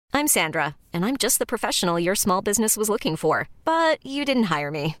I'm Sandra, and I'm just the professional your small business was looking for. But you didn't hire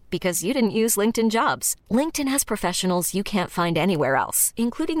me because you didn't use LinkedIn Jobs. LinkedIn has professionals you can't find anywhere else,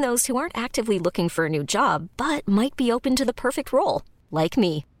 including those who aren't actively looking for a new job, but might be open to the perfect role, like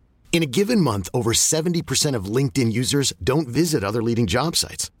me. In a given month, over 70% of LinkedIn users don't visit other leading job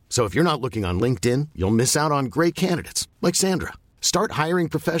sites. So if you're not looking on LinkedIn, you'll miss out on great candidates like Sandra. Start hiring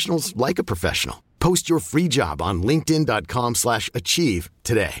professionals like a professional. Post your free job on linkedin.com/achieve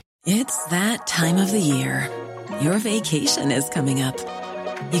today. It's that time of the year. Your vacation is coming up.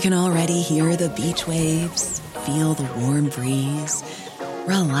 You can already hear the beach waves, feel the warm breeze,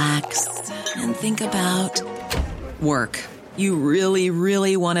 relax, and think about work. You really,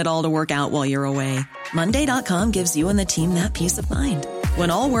 really want it all to work out while you're away. Monday.com gives you and the team that peace of mind.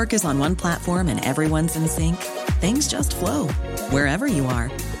 When all work is on one platform and everyone's in sync, things just flow. Wherever you are,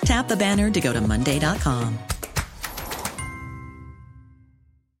 tap the banner to go to Monday.com.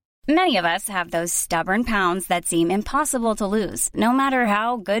 Many of us have those stubborn pounds that seem impossible to lose, no matter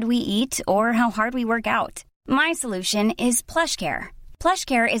how good we eat or how hard we work out. My solution is PlushCare.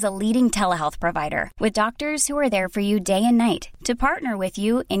 PlushCare is a leading telehealth provider with doctors who are there for you day and night to partner with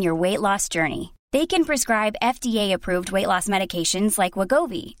you in your weight loss journey. They can prescribe FDA-approved weight loss medications like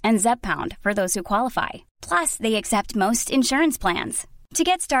Wegovy and Zepbound for those who qualify. Plus, they accept most insurance plans. To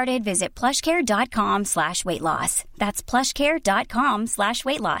get started, visit plushcare.com/weightloss. That's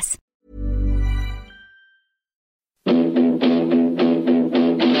plushcare.com/weightloss.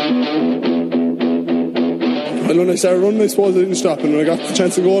 And when I started running, I suppose I didn't stop, and when I got the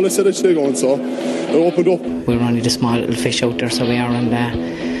chance to go, I said I should go, and so I opened up. We're only the small little fish out there, so we are,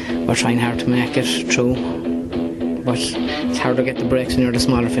 and we're trying hard to make it through. But it's hard to get the breaks when you're the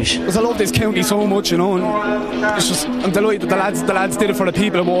smaller fish. Because I love this county so much, and it's just, I'm delighted that the lads did it for the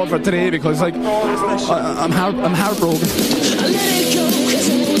people of Waterford today, because I'm heartbroken. I let it go, 'cause I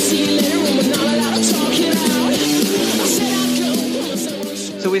won't see you later when we're not allowed to talk it out.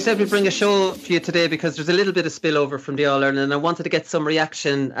 So we said we'd bring a show for you today because there's a little bit of spillover from the All-Ireland, and I wanted to get some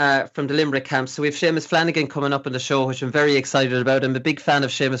reaction from the Limerick camp. So we have Seamus Flanagan coming up on the show, which I'm very excited about. I'm a big fan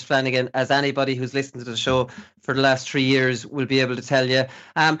of Seamus Flanagan, as anybody who's listened to the show for the last 3 years will be able to tell you.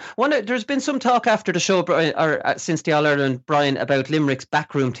 There's been some talk after the show, since the All-Ireland, Brian, about Limerick's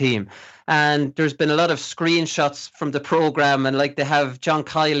backroom team. And there's been a lot of screenshots from the programme, and like they have John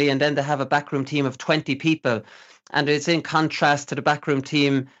Kiley, and then they have a backroom team of 20 people. And it's in contrast to the backroom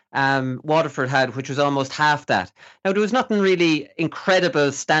team Waterford had, which was almost half that. Now, there was nothing really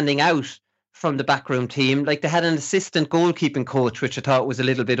incredible standing out from the backroom team. Like, they had an assistant goalkeeping coach, which I thought was a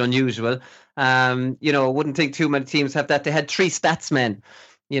little bit unusual. Wouldn't think too many teams have that. They had 3 stats men.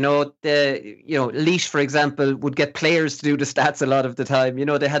 Leash, for example, would get players to do the stats a lot of the time.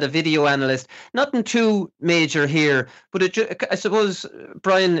 They had a video analyst. Nothing too major here, but I suppose,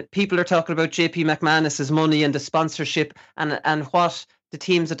 Brian, people are talking about JP McManus's money and the sponsorship and what the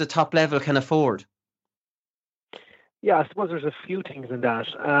teams at the top level can afford. Yeah, I suppose there's a few things in that.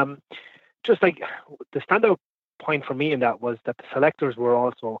 Just like the standout point for me in that was that the selectors were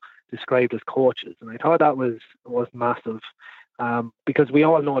also described as coaches, and I thought that was massive. Because we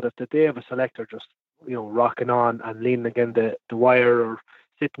all know that the day of a selector just, rocking on and leaning against the wire or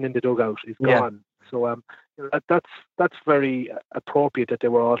sitting in the dugout is gone. So that's very appropriate that they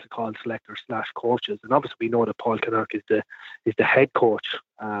were also called selectors/coaches. And obviously we know that Paul Kinnerk is the head coach.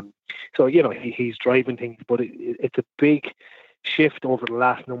 So he's driving things, but it's a big shift over the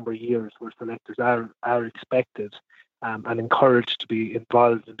last number of years where selectors are expected and encouraged to be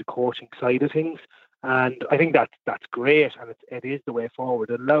involved in the coaching side of things. And I think that's great, and it is the way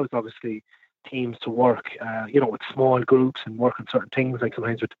forward. It allows, obviously, teams to work, with small groups and work on certain things, like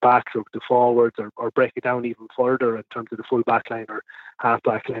sometimes with the backs or with the forwards, or break it down even further in terms of the full back line or half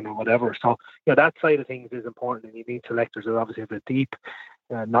back line or whatever. So, that side of things is important, and you need selectors that obviously have a deep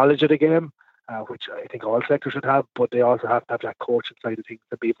knowledge of the game, which I think all selectors should have, but they also have to have that coaching side of things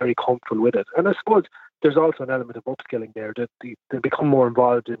and be very comfortable with it. And I suppose there's also an element of upskilling there, that they become more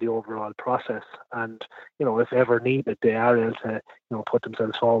involved in the overall process, and if ever needed, they are able to put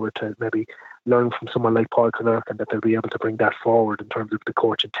themselves forward to maybe learn from someone like Paul Kinnerk, and that they'll be able to bring that forward in terms of the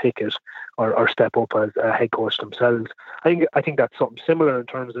coaching ticket, or step up as a head coach themselves. I think that's something similar in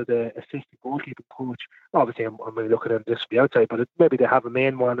terms of the assistant goalkeeping coach. Obviously, I'm going to look at this from the outside, but maybe they have a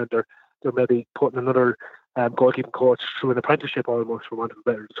main one, and they're maybe putting another goalkeeping coach through an apprenticeship, almost, for want of a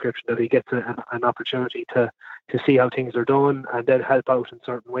better description, that he gets an opportunity to see how things are done and then help out in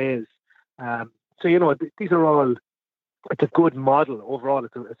certain ways. So these are all, it's a good model overall.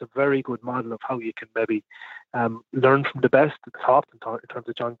 It's a very good model of how you can maybe learn from the best at the top in terms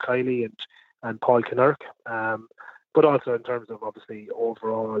of John Kiley and Paul Kinnerk. but also in terms of obviously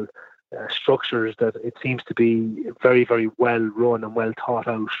overall structures, that it seems to be very, very well run and well thought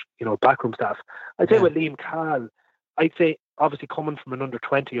out, backroom staff. I'd say with Liam Cahill, I'd say obviously coming from an under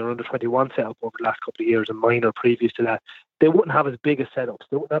 20 or under 21 setup over the last couple of years and minor previous to that, they wouldn't have as big a setups.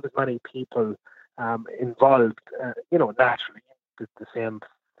 They wouldn't have as many people involved, naturally. The same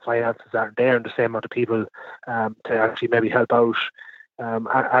finances aren't there and the same amount of people to actually maybe help out.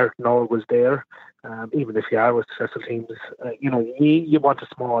 Art Noel was there. Even if you are with successful teams, you want a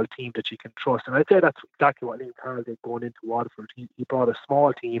small team that you can trust. And I'd say that's exactly what Liam Carroll did going into Waterford. He brought a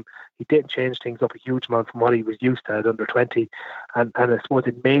small team. He didn't change things up a huge amount from what he was used to at under 20. And I suppose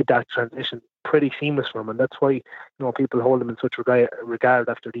it made that transition pretty seamless for him. And that's why, people hold him in such regard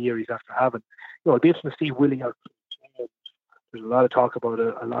after the year he's after having. It'll be interesting to see Willie out. There's a lot of talk about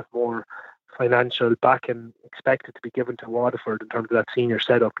a lot more financial backing expected to be given to Waterford in terms of that senior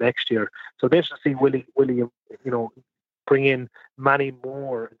setup next year. So it's interesting to see Willie, bring in many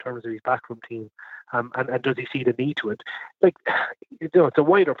more in terms of his backroom team, and does he see the need to it? It's a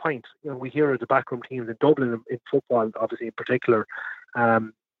wider point. We hear of the backroom teams in Dublin in football, obviously in particular.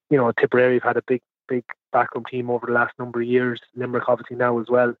 Tipperary have had a big backroom team over the last number of years. Limerick obviously now as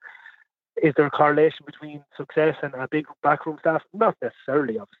well. Is there a correlation between success and a big backroom staff? Not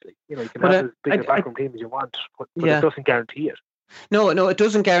necessarily, obviously. You can have as big a backroom team as you want, but it doesn't guarantee it. No, it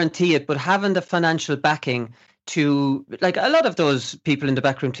doesn't guarantee it, but having the financial backing to, a lot of those people in the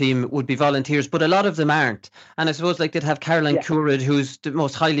backroom team would be volunteers, but a lot of them aren't. And I suppose they'd have Caroline Courage, who's the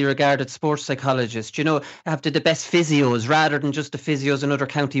most highly regarded sports psychologist, have the best physios rather than just the physios another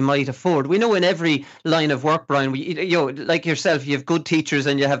county might afford. We know in every line of work, Brian, like yourself, you have good teachers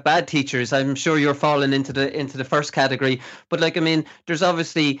and you have bad teachers. I'm sure you're falling into the first category. But there's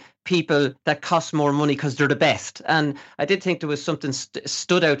obviously people that cost more money because they're the best. And I did think there was something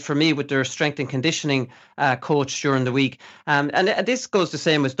stood out for me with their strength and conditioning coach during the week. And this goes the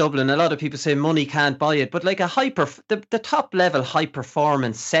same as Dublin. A lot of people say money can't buy it, but the top level high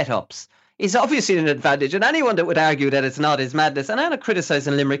performance setups is obviously an advantage. And anyone that would argue that it's not is madness. And I'm not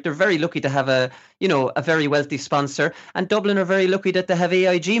criticising Limerick. They're very lucky to have a very wealthy sponsor. And Dublin are very lucky that they have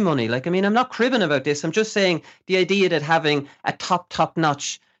AIG money. I'm not cribbing about this. I'm just saying the idea that having a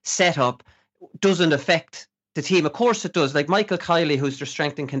top-notch setup doesn't affect the team. Of course it does. Like Michael Kiley, who's their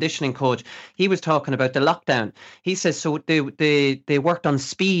strength and conditioning coach, he was talking about the lockdown. He says so they worked on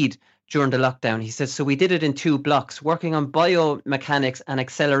speed during the lockdown. He says, so we did it in 2 blocks, working on biomechanics and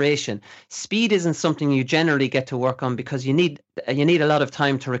acceleration. Speed isn't something you generally get to work on because you need a lot of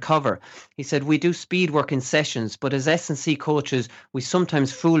time to recover. He said, we do speed work in sessions, but as S&C coaches, we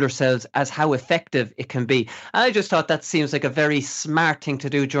sometimes fool ourselves as how effective it can be. And I just thought that seems like a very smart thing to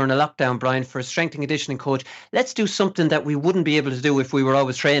do during a lockdown, Brian, for a strength and conditioning coach. Let's do something that we wouldn't be able to do if we were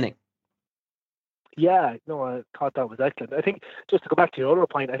always training. Yeah, no, I thought that was excellent. I think, just to go back to your other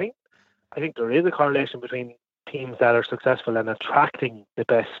point, I think there is a correlation between teams that are successful and attracting the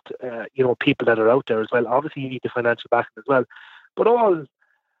best, people that are out there as well. Obviously, you need the financial backing as well. But all,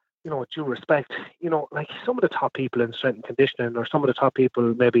 with due respect, some of the top people in strength and conditioning, or some of the top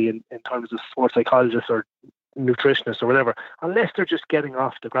people maybe in terms of sports psychologists or nutritionists or whatever, unless they're just getting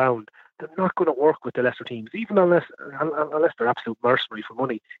off the ground, they're not going to work with the lesser teams, even unless they're absolute mercenary for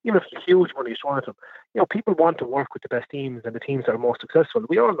money. Even if huge money is thrown at them, people want to work with the best teams and the teams that are most successful.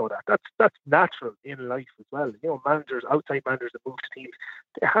 We all know that. That's natural in life as well. Outside managers that move to teams,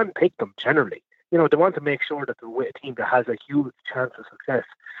 they handpick them generally. They want to make sure that they're with a team that has a huge chance of success,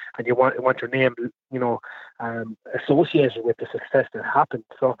 and you want your name, associated with the success that happened.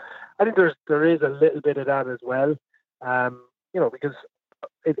 So I think there is a little bit of that as well, because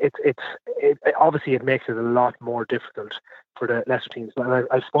it obviously it makes it a lot more difficult for the lesser teams. And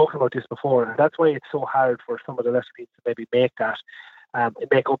I've spoken about this before, and that's why it's so hard for some of the lesser teams to maybe make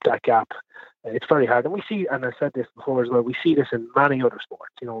up that gap. It's very hard, and we see, and I said this before as well, we see this in many other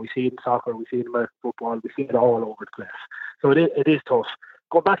sports. We see it in soccer, we see it in American football, we see it all over the place. So it is tough.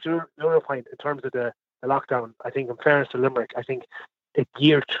 Going back to your other point in terms of the lockdown, I think in fairness to Limerick, I think it's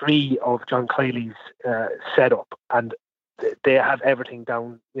year 3 of John Kiley's setup, and they have everything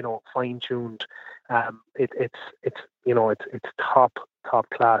down, fine tuned. It's top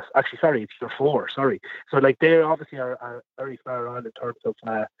class. Actually, sorry, it's year 4. Sorry. So they obviously are very far on in terms of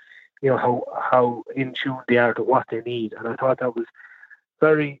how in tune they are to what they need. And I thought that was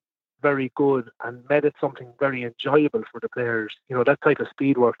very, very good and made it something very enjoyable for the players. That type of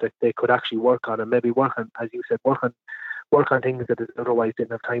speed work that they could actually work on, and maybe work on, as you said, work on things that they otherwise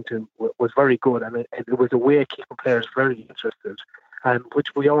didn't have time to, was very good. And it was a way of keeping players very interested, and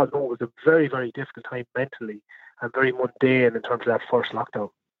which we all know was a very, very difficult time mentally and very mundane in terms of that first lockdown.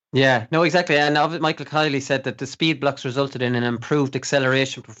 Yeah, no, exactly. And Michael Kiley said that the speed blocks resulted in an improved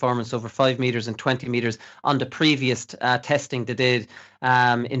acceleration performance over 5 meters and 20 meters on the previous testing they did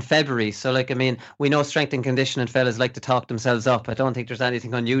in February. So, like, I mean, we know strength and conditioning fellas like to talk themselves up. I don't think there's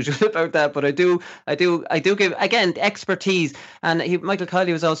anything unusual about that, but I do give, again, expertise. And Michael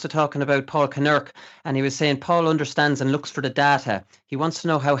Kiley was also talking about Paul Kinnerk, and he was saying Paul understands and looks for the data. He wants to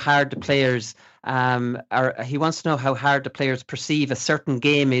know how hard the players he wants to know how hard the players perceive a certain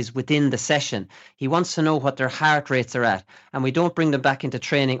game is within the session. He wants to know what their heart rates are at, and we don't bring them back into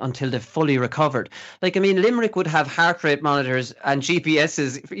training until they've fully recovered. Like, I mean, Limerick would have heart rate monitors and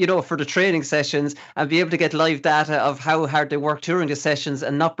GPSs, you know, for the training sessions, and be able to get live data of how hard they work during the sessions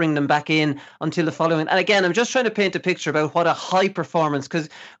and not bring them back in until the following. And again, I'm just trying to paint a picture about what a high performance, because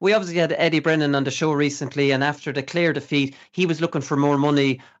we obviously had Eddie Brennan on the show recently, and after the Clare defeat, he was looking for more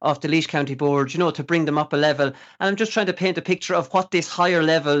money off the Laois County Board, you know, to bring them up a level. And I'm just trying to paint a picture of what this higher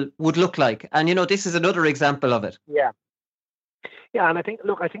level would look like. And, you know, this is another example of it. Yeah. Yeah, and I think a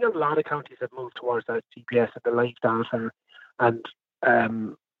lot of counties have moved towards that GPS and the live data. And,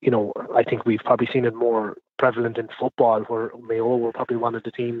 you know, I think we've probably seen it more prevalent in football, where Mayo were probably one of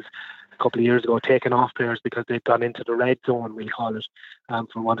the teams a couple of years ago taking off players because they'd gone into the red zone, we'll call it,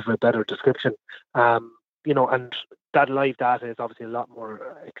 for want of a better description. You know, and that live data is obviously a lot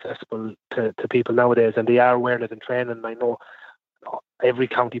more accessible to people nowadays, and they are wearing it in training. And I know every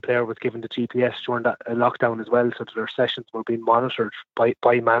county player was given the GPS during that lockdown as well, so that their sessions were being monitored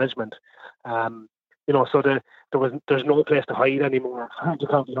by management. You know, so there's no place to hide anymore for the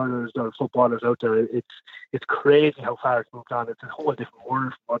county hurlers or footballers out there. It's crazy how far it's moved on. It's a whole different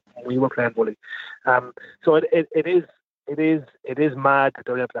world from what we were playing volley. So it is mad that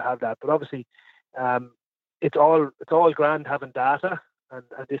they're able to have that, but obviously. It's all grand having data, and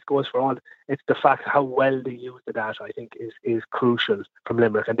this goes for all. It's the fact how well they use the data, I think, is crucial from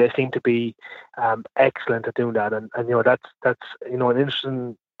Limerick, and they seem to be excellent at doing that. And you know, that's you know, an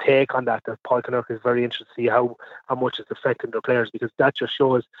interesting take on that. That Paul Kinnerk is very interested to see how much it's affecting their players, because that just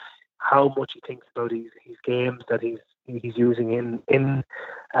shows how much he thinks about his games that he's using in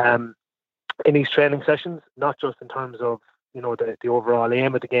his training sessions, not just in terms of, you know, the overall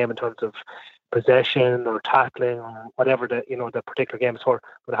aim of the game in terms of possession or tackling or whatever the particular game is for,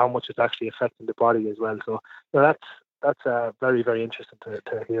 but how much it's actually affecting the body as well. So, you know, that's very, very interesting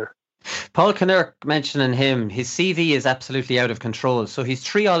to hear. Paul Kinnerk, mentioning him, his CV is absolutely out of control. So he's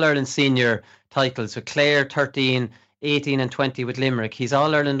 3 All-Ireland senior titles with Clare, 13, 18 and 20 with Limerick. He's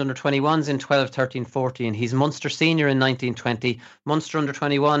All-Ireland under-21s in 12, 13, 14. He's Munster senior in 19, 20. Munster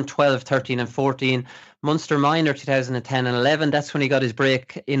under-21, 12, 13 and 14. Munster minor 2010 and 11. That's when he got his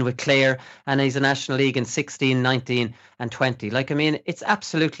break in with Clare. And he's a National League in 16, 19 and 20. Like, I mean, it's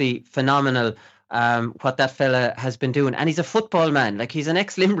absolutely phenomenal what that fella has been doing. And he's a football man. Like, he's an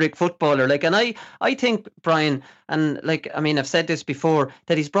ex-Limerick footballer. Like, and I think, Brian, and like, I mean, I've said this before,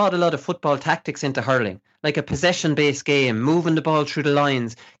 that he's brought a lot of football tactics into hurling. Like a possession-based game, moving the ball through the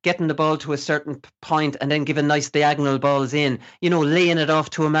lines, getting the ball to a certain point and then giving nice diagonal balls in, you know, laying it off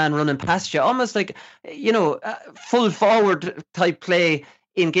to a man running past you. Almost like, you know, full forward type play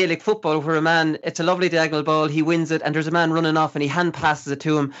in Gaelic football, where a man, it's a lovely diagonal ball, he wins it, and there's a man running off and he hand passes it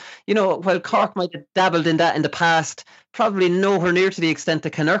to him. You know, while Cork might have dabbled in that in the past, probably nowhere near to the extent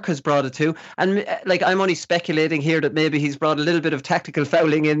that Kinnerk has brought it to. And like, I'm only speculating here that maybe he's brought a little bit of tactical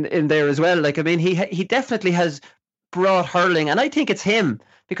fouling in there as well. Like, I mean, he definitely has brought hurling, and I think it's him,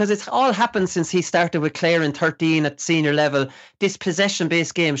 because it's all happened since he started with Clare in 13 at senior level. This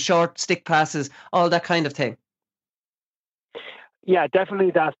possession-based game, short stick passes, all that kind of thing. Yeah,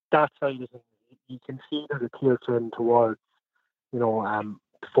 definitely that side of it. You can see there's a clear trend towards, you know,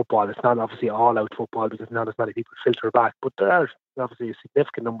 football. It's not obviously all out football because not as many people filter back, but there are obviously a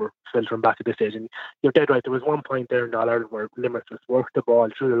significant number filtering back at this stage. And you're dead right. There was one point there in All-Ireland where Limerick just worked the ball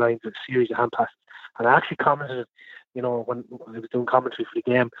through the lines with a series of hand passes. And I actually commented, you know, when I was doing commentary for the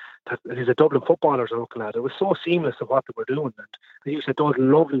game, that these are Dublin footballers are looking at. It was so seamless of what they were doing. And you said those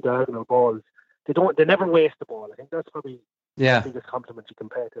lovely diagonal balls. They never waste the ball. I think that's probably the biggest compliment you can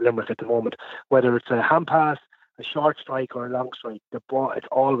pay to Limerick at the moment. Whether it's a hand pass, a short strike or a long strike, the ball, it's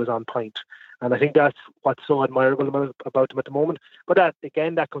always on point. And I think that's what's so admirable about them at the moment. But that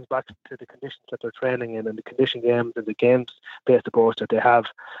comes back to the conditions that they're training in and the condition games and the games-based approach that they have.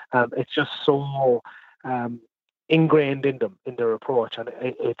 It's just so ingrained in them, in their approach, and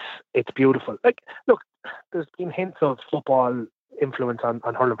it's beautiful. Like, look, there's been hints of football influence on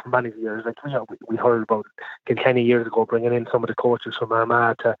hurling for many years. Like, we heard about Kilkenny years ago bringing in some of the coaches from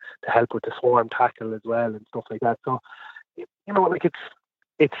Armagh to help with the swarm tackle as well and stuff like that. So, you know, like,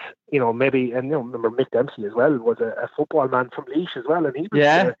 it's, maybe, and remember Mick Dempsey as well was a football man from Laois as well, and he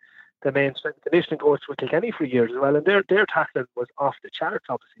was the main strength and conditioning coach with Kilkenny for years as well, and their tackling was off the charts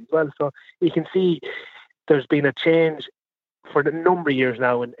obviously as well. So you can see there's been a change for a number of years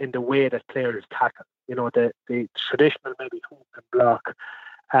now in the way that players tackle. The traditional maybe hook and block.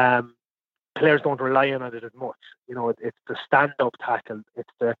 Players don't rely on it as much. It's the stand-up tackle.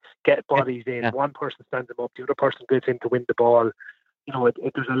 It's the get bodies in. Yeah. One person stands them up, the other person gets in to win the ball.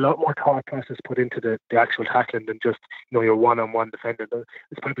 There's a lot more thought process put into the actual tackling than just, your one-on-one defender.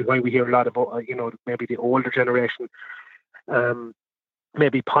 It's probably why we hear a lot of, maybe the older generation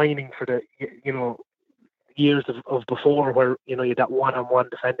maybe pining for the, years of before where, you had that one-on-one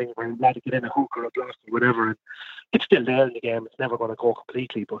defending where you had to get in a hook or a block or whatever. And it's still there in the game. It's never going to go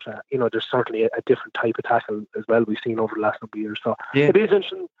completely, but, there's certainly a different type of tackle as well we've seen over the last number of years. So it is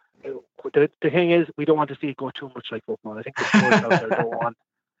interesting. The thing is, we don't want to see it go too much like football. I think the sports out there don't want.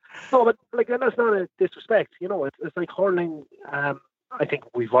 No, but that's not a disrespect. It's like hurling. I think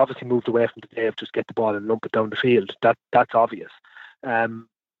we've obviously moved away from the day of just get the ball and lump it down the field. That's obvious. And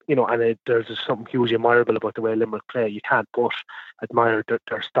there's just something hugely admirable about the way Limerick play. You can't but admire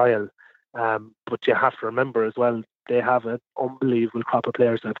their style. But you have to remember as well, they have an unbelievable crop of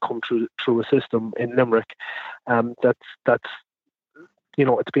players that have come through a system in Limerick. That's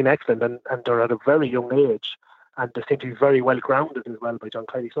it's been excellent, and they're at a very young age, and they seem to be very well grounded as well by John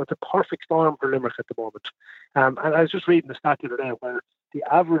Kelly. So it's a perfect storm for Limerick at the moment. And I was just reading the stat the other day where the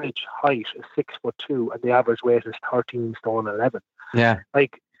average height is 6'2", and the average weight is 13 stone 11. Yeah,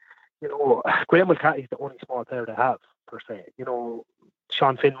 Graham Mulcahy is the only small player they have per se.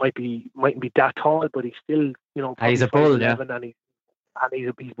 Sean Finn mightn't be that tall, but he's still he's a bull, yeah, and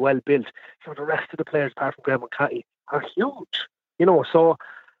he's well built. The rest of the players apart from Graham Mulcahy are huge. So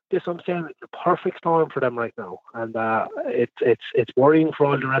this I'm saying, it's a perfect storm for them right now, and it's worrying for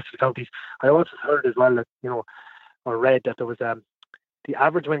all the rest of the counties. I also heard as well that or read that there was the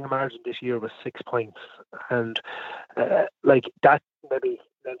average winning margin this year was 6 points, and like that maybe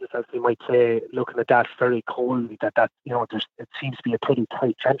as we might say, looking at that very coldly, that it seems to be a pretty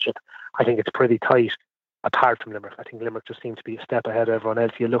tight championship. I think it's pretty tight apart from Limerick. I think Limerick just seems to be a step ahead of everyone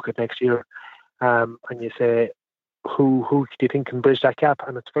else. You look at next year, and you say, who do you think can bridge that gap?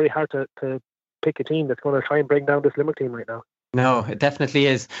 And it's very hard to pick a team that's going to try and bring down this Limerick team right now. No, it definitely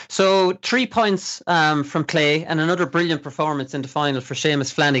is. So 3 points from Clay and another brilliant performance in the final for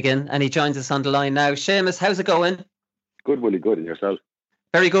Seamus Flanagan, and he joins us on the line now. Seamus, how's it going? Good, Willie, good. And yourself?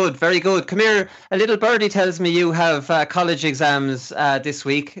 Very good, very good. Come here, a little birdie tells me you have college exams this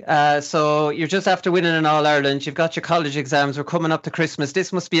week. So you're just after winning an All-Ireland. You've got your college exams. We're coming up to Christmas.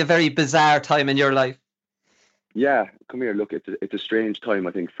 This must be a very bizarre time in your life. Yeah, come here. Look, it's a strange time,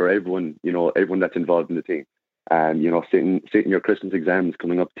 I think, for everyone. Everyone that's involved in the team. Sitting your Christmas exams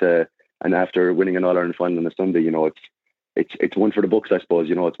coming up to, and after winning an All-Ireland final on a Sunday, it's one for the books, I suppose.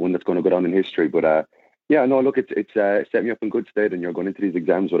 It's one that's going to go down in history. But yeah, no, look, it's set me up in good stead, and you're going into these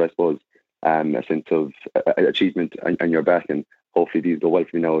exams with, I suppose, a sense of achievement on your back, and hopefully these go well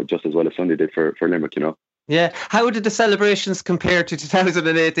for me now, just as well as Sunday did for Limerick. Yeah. How did the celebrations compare to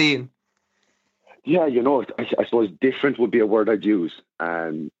 2018? Yeah, I suppose different would be a word I'd use.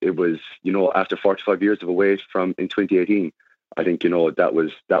 It was, after 45 years of a wait in 2018, I think, that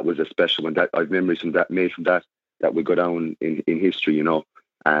was a special one. That I've memories from that would go down in history, but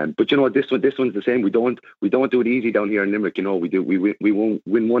this one's the same. We don't do it easy down here in Limerick. We won't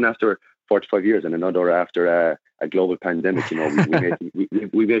win one after 45 years and another after a global pandemic.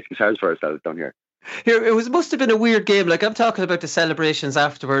 We make things hard for ourselves down here. Here, must have been a weird game. Like, I'm talking about the celebrations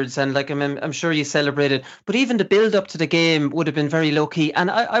afterwards, and like I'm sure you celebrated, but even the build up to the game would have been very low key.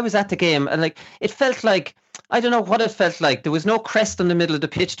 And I was at the game, and like it felt like, I don't know what it felt like. There was no crest in the middle of the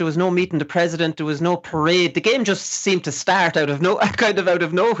pitch. There was no meeting the president. There was no parade. The game just seemed to start out of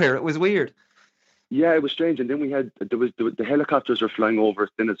nowhere. It was weird. Yeah, it was strange. And then the helicopters were flying over us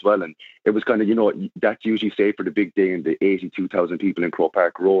then as well, and it was kind of that's usually safe for the big day and the 82,000 people in Croke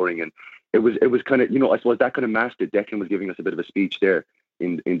Park roaring, and it was kind of, I suppose that kind of masked it. Declan was giving us a bit of a speech there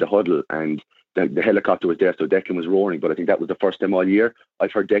in the huddle, and the helicopter was there, so Declan was roaring. But I think that was the first time all year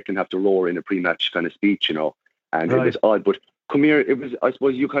I've heard Declan have to roar in a pre-match kind of speech, and right. It was odd. But come here, it was, I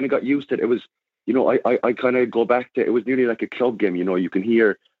suppose you kind of got used to it. It was, I kind of go back to, it was nearly like a club game. You can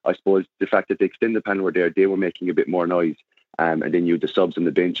hear, I suppose, the fact that the extended panel were there, they were making a bit more noise. And then you had the subs on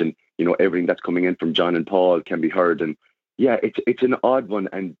the bench, and, everything that's coming in from John and Paul can be heard. And yeah, it's an odd one,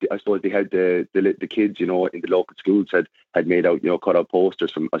 and I suppose they had the kids, in the local schools had made out, cut out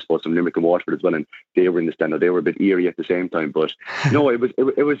posters from, I suppose, from Limerick and Waterford as well, and they were in the stand. They were a bit eerie at the same time, but no, it was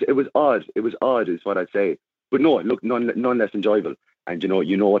odd. It was odd, is what I'd say. But no, look, none less enjoyable. And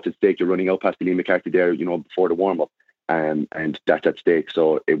you know what's at stake. You're running out past Lee McCarthy there, before the warm up, and that's at stake.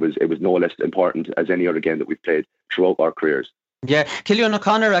 So it was no less important as any other game that we've played throughout our careers. Yeah, Cillian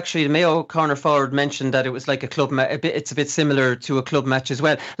O'Connor, actually, the Mayo corner forward, mentioned that it was like a club match. It's a bit similar to a club match as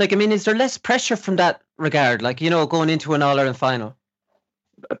well. Like, I mean, is there less pressure from that regard? Like, going into an All-Ireland final?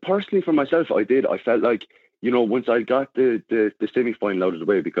 Personally, for myself, I felt like, once I got the semi-final out of the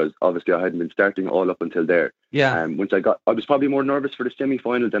way, because obviously I hadn't been starting all up until there. Yeah. I was probably more nervous for the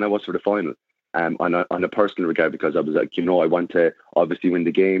semi-final than I was for the final. On a personal regard, because I was like, I want to obviously win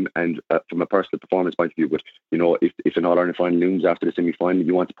the game, and from a personal performance point of view. But if an All-Ireland final looms after the semi-final,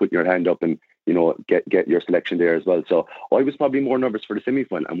 you want to put your hand up and get your selection there as well. So I was probably more nervous for the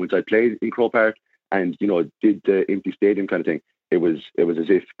semi-final, and once I played in Croke Park and did the empty stadium kind of thing, it was as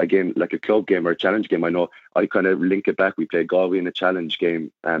if, again, like a club game or a challenge game. I know I kind of link it back. We played Galway in a challenge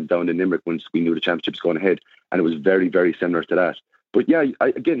game down in Limerick once we knew the championship's going ahead, and it was very, very similar to that. But yeah,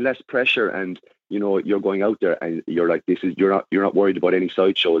 again, less pressure, and you're going out there and you're like, you're not worried about any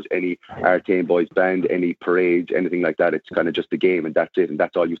sideshows, any Artane Boys band, any parades, anything like that. It's kind of just the game, and that's it, and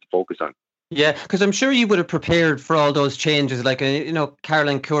that's all you have to focus on. Yeah, because I'm sure you would have prepared for all those changes. Like,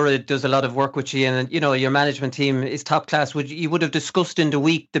 Caroline Cura does a lot of work with you, and your management team is top class. You would have discussed in the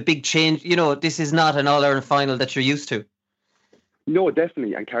week the big change? This is not an All-Ireland final that you're used to. No,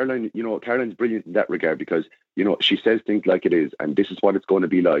 definitely. And Caroline's brilliant in that regard, because she says things like it is, and this is what it's going to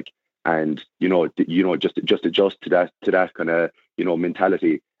be like. And just adjust to that kind of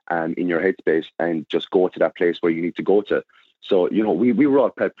mentality in your headspace, and just go to that place where you need to go to. So we were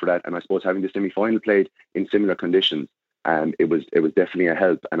all prepped for that, and I suppose having the semi-final played in similar conditions, it was definitely a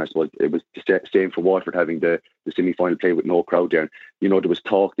help. And I suppose it was the same for Waterford, having the semi-final play with no crowd there. And, there was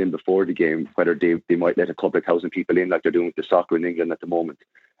talk in before the game whether they might let a couple of thousand people in, like they're doing with the soccer in England at the moment.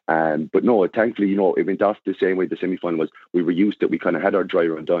 But no, thankfully, it went off the same way the semi-final was. We were used to it. We kind of had our dry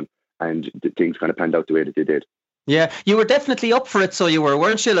run done, and things kind of panned out the way that they did. Yeah, you were definitely up for it, so you were,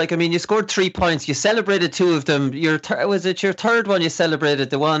 weren't you? Like, I mean, you scored 3 points, you celebrated 2 of them. Was it your third one you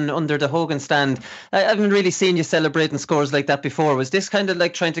celebrated, the one under the Hogan stand? I haven't really seen you celebrating scores like that before. Was this kind of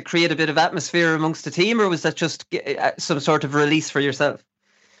like trying to create a bit of atmosphere amongst the team, or was that just some sort of release for yourself?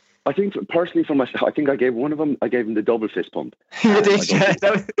 I think personally for myself, I think I gave one of them, I gave him the double fist pump. You did, yeah.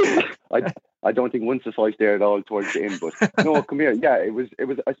 I don't think one sufficed there at all towards the end, but no, come here. Yeah, it was,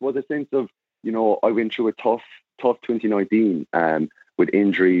 I suppose, a sense of, I went through a tough 2019 with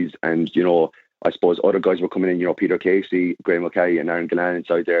injuries, and, I suppose other guys were coming in, Peter Casey, Graham O'Kay and Aaron Gillan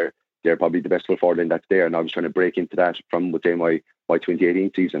inside there. They're probably the best foot forward that's there. And I was trying to break into that from, would say, my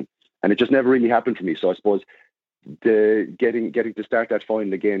 2018 season. And it just never really happened for me. So I suppose the getting to start that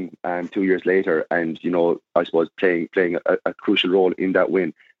final again 2 years later, and I suppose playing a crucial role in that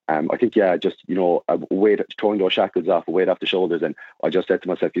win, I think just a weight, throwing those shackles off, a weight off the shoulders, and I just said to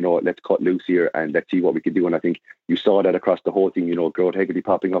myself, let's cut loose here and let's see what we can do. And I think you saw that across the whole team. Gerard Hegarty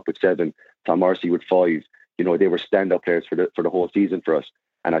popping up with 7, Tom Marcy with 5. They were stand-up players for the whole season for us.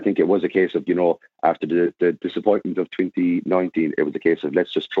 And I think it was a case of, after the disappointment of 2019, it was a case of,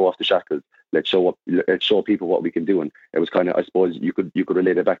 let's just throw off the shackles. Let's show people what we can do. And it was kind of, I suppose you could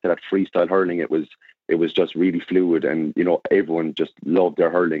relate it back to that freestyle hurling. It was just really fluid, and everyone just loved their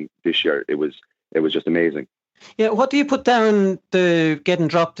hurling this year. It was just amazing. Yeah, what do you put down the getting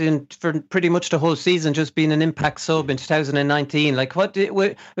dropped in for pretty much the whole season, just being an impact sub in 2019? Like,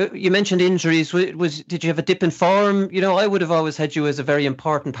 you mentioned injuries. Did you have a dip in form? I would have always had you as a very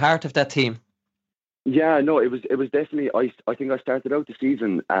important part of that team. Yeah, no, it was definitely. I think I started out the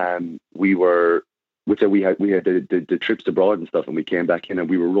season. We had the trips abroad and stuff, and we came back in and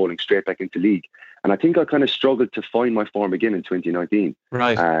we were rolling straight back into league. And I think I kind of struggled to find my form again in 2019.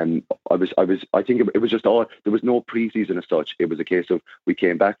 Right. I think it was just all, there was no preseason as such. It was a case of, we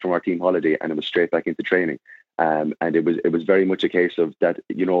came back from our team holiday and it was straight back into training. And it was very much a case of that,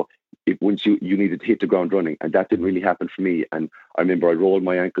 once you needed to hit the ground running, and that didn't really happen for me. And I remember I rolled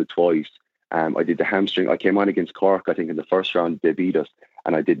my ankle twice. I did the hamstring. I came on against Cork, I think in the first round, they beat us,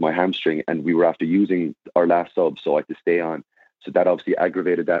 and I did my hamstring, and we were after using our last sub, so I had to stay on. So that obviously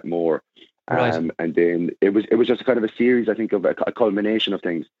aggravated that more. Right. And then it was just a kind of a series, I think, of a culmination of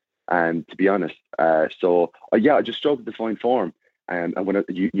things, to be honest. I just struggled to find form. And when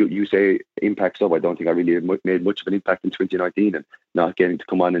you say impact sub, I don't think I really made much of an impact in 2019, and not getting to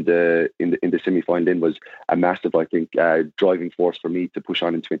come on in the semi-final then was a massive, I think, driving force for me to push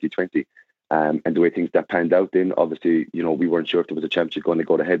on in 2020. And the way things that panned out then, obviously, we weren't sure if there was a championship going to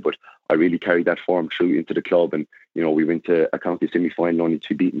go ahead, but I really carried that form through into the club. And, we went to a county semi-final only to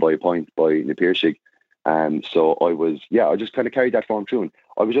be beaten by a point by Na Piarsaigh. So I just kind of carried that form through. And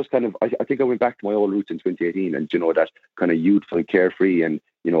I was just kind of, I think I went back to my old roots in 2018 and, that kind of youthful and carefree and,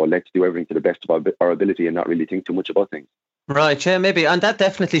 let's do everything to the best of our ability and not really think too much about things. Right, yeah, maybe. And that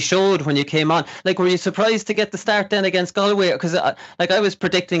definitely showed when you came on. Like, were you surprised to get the start then against Galway? Because, I was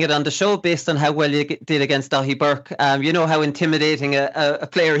predicting it on the show based on how well you did against Daithí Burke. You know how intimidating a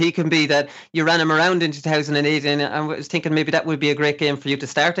player he can be, that you ran him around in 2008. And I was thinking maybe that would be a great game for you to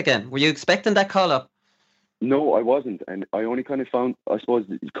start again. Were you expecting that call-up? No, I wasn't. And I only kind of found, I suppose,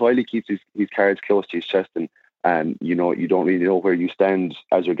 Kiley keeps his cards close to his chest. And you don't really know where you stand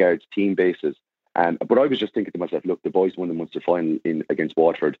as regards team bases. But I was just thinking to myself, look, the boys won the Munster final against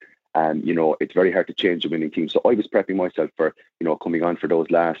Waterford. It's very hard to change a winning team. So I was prepping myself for, coming on for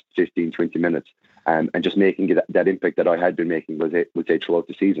those last 15, 20 minutes and just making it that impact that I had been making, would say, throughout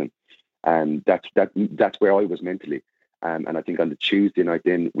the season. And that's where I was mentally. And I think on the Tuesday night,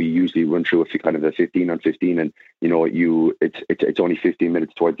 then we usually run through a kind of a 15 on 15, and it's only 15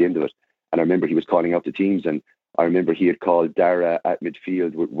 minutes towards the end of it. And I remember he was calling out the teams, and I remember he had called Dara at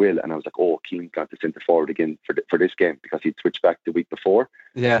midfield with Will, and I was like, oh, Keane's got to centre forward again for this game because he'd switched back the week before.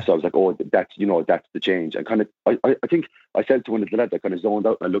 Yeah. So I was like, oh, that's the change. And kind of, I think I said to one of the lads, I kind of zoned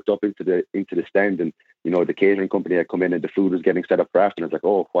out and I looked up into the stand, and the catering company had come in and the food was getting set up for after. And I was like,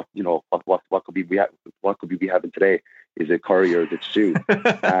 oh, what could we be having today? Is it curry or is it stew?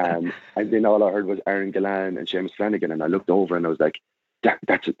 And then all I heard was Aaron Gillan and Seamus Flanagan, and I looked over and I was like,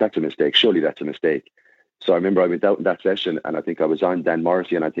 that's a mistake. Surely that's a mistake. So I remember I went out in that session, and I think I was on Dan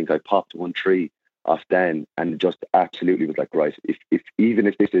Morrissey, and I think I popped 1-3 off Dan, and just absolutely was like, right, if even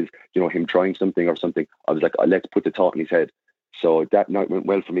if this is him trying something or something, I was like, let's put the thought in his head. So that night went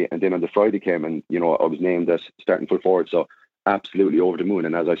well for me, and then on the Friday came, and I was named as starting full forward, so absolutely over the moon.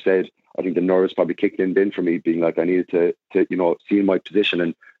 And as I said, I think the nerves probably kicked in then for me, being like I needed to see my position,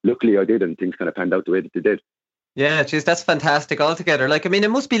 and luckily I did, and things kind of panned out the way that they did. Yeah, geez, that's fantastic altogether. Like, I mean,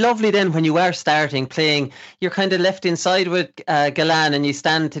 it must be lovely then when you are starting playing, you're kind of left inside with Gillan, and you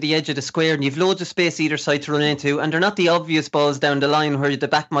stand to the edge of the square and you've loads of space either side to run into, and they're not the obvious balls down the line where the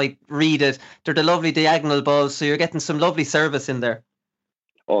back might read it. They're the lovely diagonal balls, so you're getting some lovely service in there.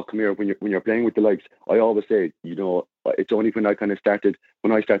 Oh, come here, when you're playing with the likes, I always say, it's only when I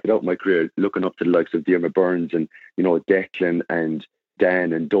started out my career looking up to the likes of Diarmaid Burns and, Declan and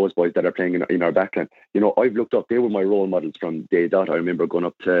Dan and those boys that are playing in our backline. I've looked up, they were my role models from day dot. I remember going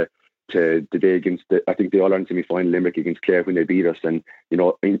up to the day against the All-Ireland semi-final Limerick against Clare when they beat us, and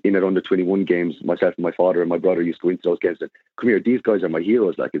in at under 21 games, myself and my father and my brother used to go into those games and come here, these guys are my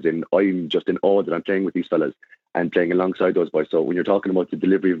heroes, like, as in I'm just in awe that I'm playing with these fellas and playing alongside those boys. So when you're talking about the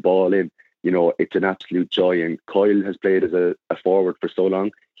delivery of ball in, it's an absolute joy. And Kyle has played as a forward for so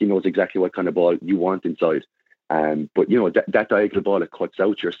long, he knows exactly what kind of ball you want inside. But that diagonal ball, it cuts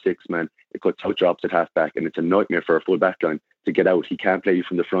out your six man, it cuts out your opposite half back, and it's a nightmare for a full back line to get out. He can't play you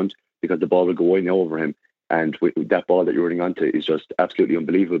from the front because the ball will go in over him, and with that ball that you're running onto is just absolutely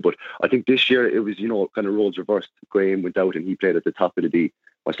unbelievable. But I think this year it was kind of roles reversed. Graham went out and he played at the top of the D.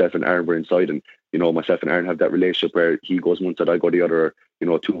 Myself and Aaron were inside, and myself and Aaron have that relationship where he goes one side, I go the other.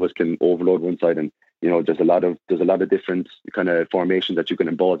 Two of us can overload one side, and there's a lot of different kind of formations that you can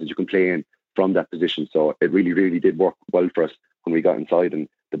embody, that you can play in from that position. So it really, really did work well for us when we got inside, and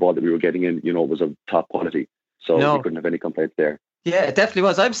the ball that we were getting in, was of top quality. So we couldn't have any complaints there. Yeah, it definitely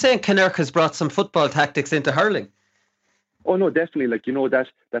was. I'm saying Kinnerk has brought some football tactics into hurling. Oh no, definitely. Like,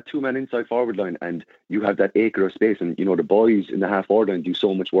 that two-man inside forward line, and you have that acre of space, and the boys in the half forward line do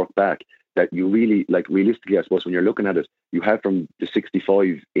so much work back that you really, like, realistically, I suppose when you're looking at it, you have from the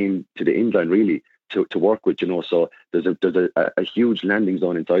 65 in to the end line really to work with, so there's a huge landing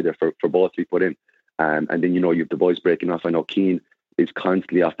zone inside there for balls to be put in, and then you have the boys breaking off. I know Keane is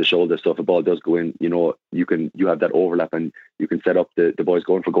constantly off the shoulder, so if a ball does go in, you have that overlap, and you can set up the boys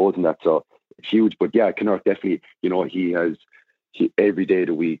going for goals and that. So it's huge. But yeah, Kinnerk definitely, he every day of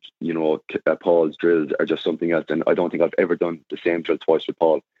the week, Paul's drills are just something else, and I don't think I've ever done the same drill twice with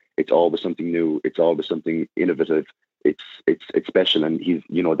Paul. It's always something new. It's always something innovative. It's special, and he's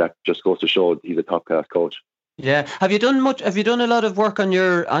that just goes to show he's a top class coach. Yeah. Have you done a lot of work on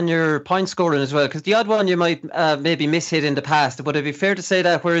your point scoring as well? Because the odd one you might maybe mishit in the past. Would it be fair to say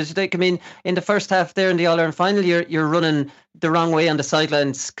that? Whereas, like, I mean, in the first half there in the All-Ireland final, you're running the wrong way on the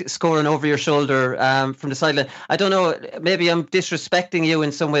sideline, scoring over your shoulder from the sideline. I don't know. Maybe I'm disrespecting you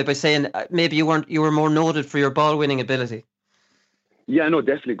in some way by saying maybe you were more noted for your ball winning ability. Yeah, no,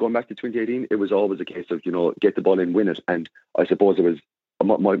 definitely. Going back to 2018, it was always a case of, get the ball in, win it. And I suppose it was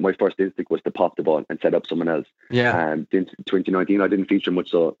my first instinct was to pop the ball and set up someone else. Yeah. In 2019, I didn't feature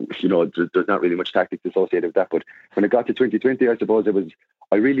much, so there's not really much tactics associated with that. But when it got to 2020, I suppose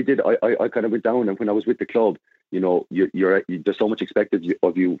I really did. I kind of went down, and when I was with the club, there's so much expected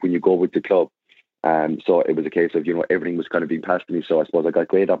of you when you go with the club. So it was a case of everything was kind of being passed to me. So I suppose I got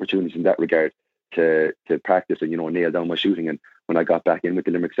great opportunities in that regard to practice and nail down my shooting. And when I got back in with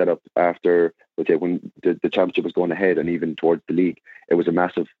the Limerick setup after, let's say, when the championship was going ahead and even towards the league, it was a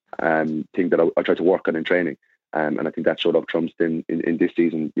massive thing that I tried to work on in training. And I think that showed up trumps in this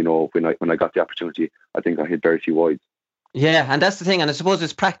season. When I got the opportunity, I think I hit very few wides. Yeah, and that's the thing. And I suppose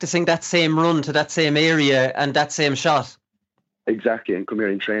it's practicing that same run to that same area and that same shot. Exactly, and come here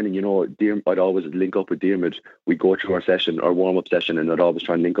in training, I'd always link up with Diarmid. We'd go through our session, our warm-up session, and I'd always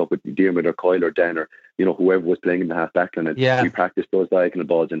try and link up with Diarmid or Kyle or Dan or, whoever was playing in the half-back line. And we practiced those diagonal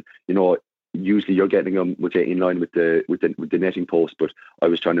balls, and, usually you're getting them, in line with the netting post, but I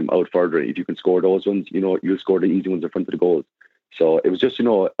was trying them out further. If you can score those ones, you'll score the easy ones in front of the goals. So it was just,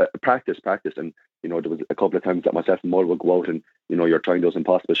 practice. And, there was a couple of times that myself and Mull would go out and, you're trying those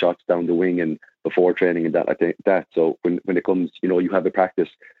impossible shots down the wing and before training and that. I think that. So when it comes, you have a practice,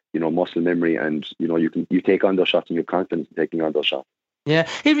 muscle memory, and, you take on those shots and you have confidence in taking on those shots. Yeah.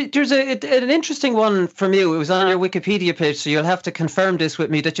 There's an interesting one from you. It was on your Wikipedia page, so you'll have to confirm this with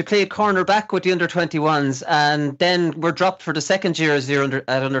me, that you played cornerback with the under-21s and then were dropped for the second year as you're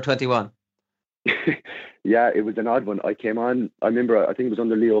at under-21. Yeah, it was an odd one. I came on, I remember, I think it was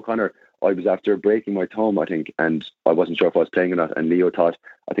under Leo O'Connor. I was after breaking my thumb, I think, and I wasn't sure if I was playing or not. And Leo thought,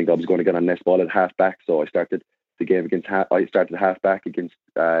 I think I was going to get on next ball at half back. So I started the game I started half back against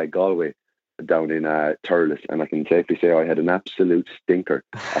Galway down in Thurles. And I can safely say I had an absolute stinker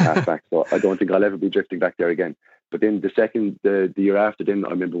at half back. So I don't think I'll ever be drifting back there again. But then the year after, then I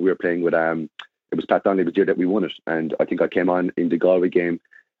remember we were playing with, it was Pat Donnelly, was the year that we won it. And I think I came on in the Galway game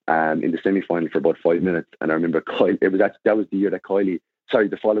in the semi-final for about 5 minutes. And I remember that was the year that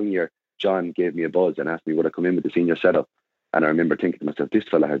the following year, John gave me a buzz and asked me would I come in with the senior setup. And I remember thinking to myself, this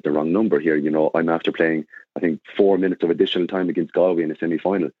fella has the wrong number here. I'm after playing, I think, 4 minutes of additional time against Galway in the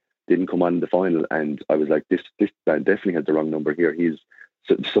semi-final. Didn't come on in the final. And I was like, this man definitely has the wrong number here. He's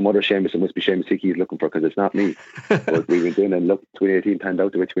some other Seamus. It must be Seamus Hickey he's looking for, because it's not me. But we went in and look, 2018 panned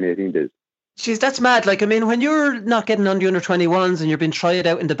out the way 2018 did. Jeez, that's mad. Like, I mean, when you're not getting on the under-21s and you're being tried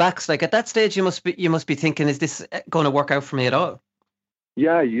out in the backs, like at that stage, you must be thinking, is this going to work out for me at all?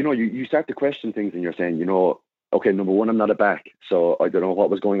 Yeah, you start to question things, and you're saying, okay, number one, I'm not a back, so I don't know what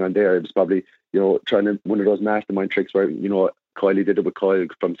was going on there. It was probably, trying to one of those mastermind tricks where, Kylie did it with Kyle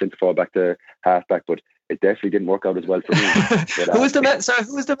from centre forward back to half back, but it definitely didn't work out as well for me. But, who was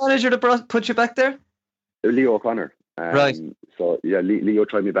the manager that put you back there? Leo O'Connor. Right. So yeah, Leo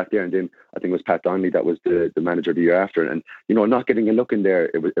tried me back there, and then I think it was Pat Donnelly that was the manager the year after. And not getting a look in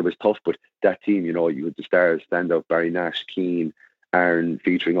there, it was tough. But that team, you had the stars stand up, Barry Nash, Keane, Aaron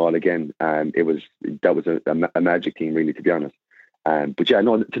featuring all again. That was a magic team, really, to be honest. But yeah,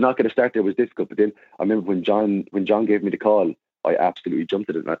 no, to not get a start there was difficult. But then I remember when John gave me the call, I absolutely jumped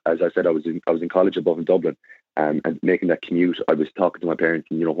at it. As I said, I was in college above in Dublin, and making that commute, I was talking to my parents,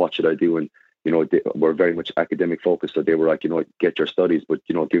 and what should I do? And they were very much academic focused, so they were like, get your studies, but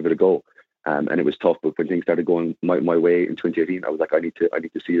give it a go. And it was tough, but when things started going my way in 2018, I was like, I need to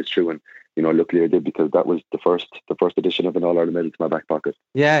see this through. And luckily I did, because that was the first edition of an All-Ireland medal to my back pocket.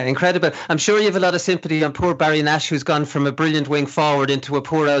 Yeah, incredible. I'm sure you have a lot of sympathy on poor Barry Nash, who's gone from a brilliant wing forward into a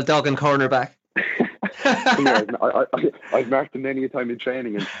poor old dog and cornerback. I've marked him many a time in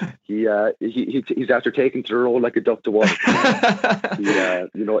training, and he's after taking to the role like a duck to water.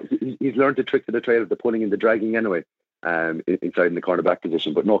 He's learned the tricks of the trade of the pulling and the dragging anyway, inside in the cornerback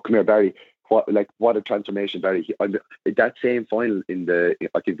position. But no, come here, Barry. What a transformation, Barry. That same final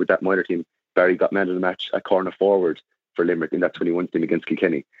I think with that minor team, Barry got man of the match at corner forward for Limerick in that 21 team against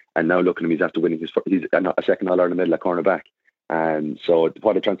Kilkenny. And now look at him, he's after winning he's a second All-Ireland medal at cornerback. So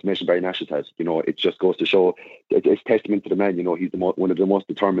what a transformation Barry Nash has had. It just goes to show, it's testament to the man. He's one of the most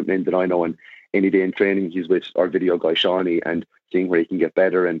determined men that I know, and any day in training he's with our video guy Shawnee and seeing where he can get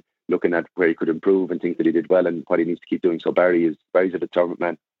better and looking at where he could improve and things that he did well and what he needs to keep doing. So Barry's a determined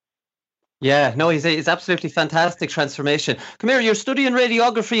man. Yeah, no, he's absolutely fantastic transformation. Come here, you're studying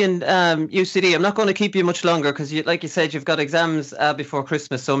radiography in UCD. I'm not going to keep you much longer because, like you said, you've got exams before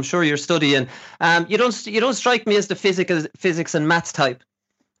Christmas, so I'm sure you're studying. You don't strike me as the physics and maths type.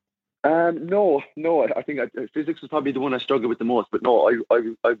 No. I think physics was probably the one I struggled with the most. But no,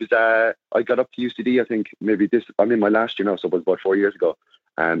 I got up to UCD. I think maybe I'm in my last year now, so it was about 4 years ago,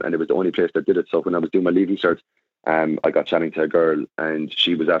 and it was the only place that did it. So when I was doing my leaving cert, I got chatting to a girl, and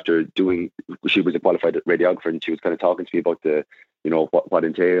she was a qualified radiographer, and she was kind of talking to me about the, what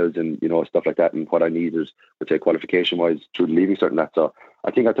entails and, stuff like that, and what I needed, let's say, qualification wise through the leaving cert and that. So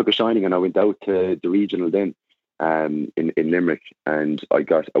I think I took a shining, and I went out to the regional then in Limerick, and I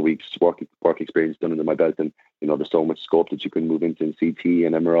got a week's work experience done under my belt. And there's so much scope that you can move into in CT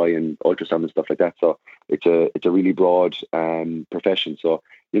and MRI and ultrasound and stuff like that. So it's a really broad profession. So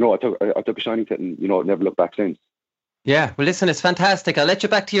I took a shining to it, and never looked back since. Yeah, well, listen, it's fantastic. I'll let you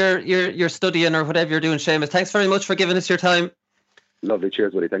back to your studying or whatever you're doing, Seamus. Thanks very much for giving us your time. Lovely.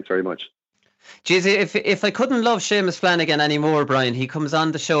 Cheers, buddy. Thanks very much. Geez, if I couldn't love Seamus Flanagan anymore, Brian, he comes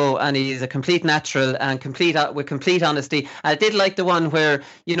on the show and he's a complete natural and with complete honesty. I did like the one where,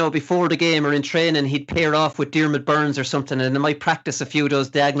 before the game or in training, he'd pair off with Diarmuid Burns or something, and they might practice a few of those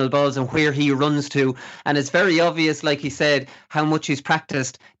diagonal balls and where he runs to. And it's very obvious, like he said, how much he's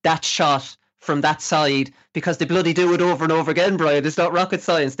practiced that shot from that side, because they bloody do it over and over again, Brian. It's not rocket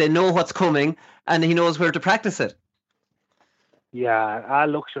science. They know what's coming and he knows where to practice it. Yeah,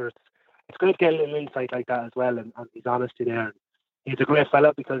 look, sure, it's great to get a little insight like that as well, and his honesty there. And he's a great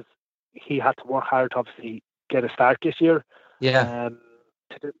fella, because he had to work hard to obviously get a start this year. Yeah.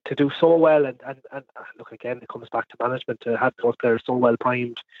 To do so well, and look, again, it comes back to management, to have those players so well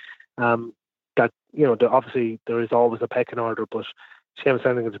primed. That obviously there is always a pecking order, but Seamus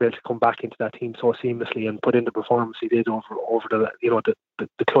Flanagan's able to come back into that team so seamlessly and put in the performance he did over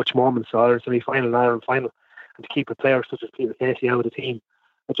the clutch moments, the Ireland semi-final and Ireland final, and to keep a player such as Peter Casey out of the team.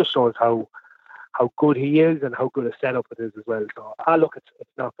 It just shows how good he is and how good a setup it is as well. So look, it's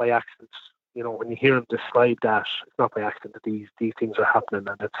not by accident. When you hear him describe that, it's not by accident that these things are happening,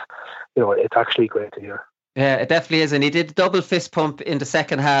 and it's actually great to hear. Yeah, it definitely is. And he did double fist pump in the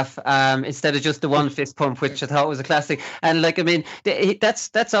second half instead of just the one fist pump, which I thought was a classic. And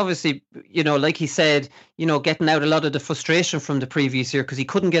that's obviously, like he said, getting out a lot of the frustration from the previous year, because he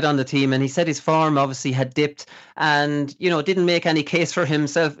couldn't get on the team. And he said his form obviously had dipped and, didn't make any case for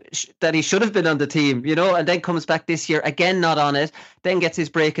himself that he should have been on the team, and then comes back this year, again, not on it, then gets his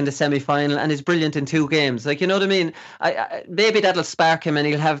break in the semi-final and is brilliant in 2 games. Like, you know what I mean? Maybe that'll spark him and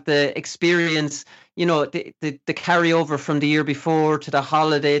he'll have the experience, the carryover from the year before to the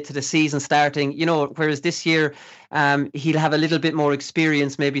holiday to the season starting, whereas this year he'll have a little bit more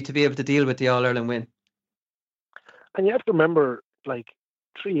experience maybe to be able to deal with the All-Ireland win. And you have to remember, 3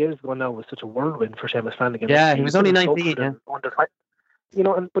 years ago now was such a whirlwind for Seamus Flanagan. Yeah, he was only 19.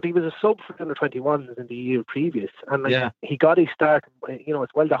 But he was a sub for the under 21s in the year previous, and he got his start.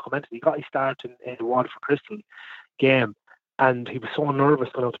 It's well documented. He got his start in the Waterford Crystal game. And he was so nervous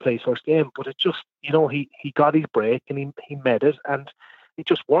going out to play his first game, but it just, he got his break and he made it, and it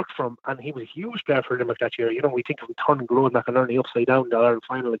just worked for him. And he was a huge player for Limerick that year. We think of him turning Glode McInerney upside down in the Ireland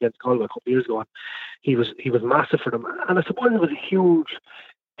final against Galway a couple of years ago. And he was massive for them. And I suppose it was a huge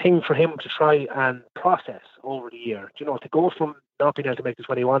thing for him to try and process over the year. To go from not being able to make the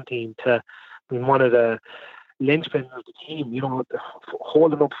 21 team to being one of the linchpins of the team,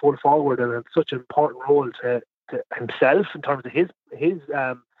 holding up full forward and had such an important role to himself in terms of his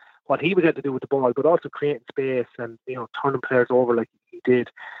what he was able to do with the ball, but also creating space and turning players over like he did,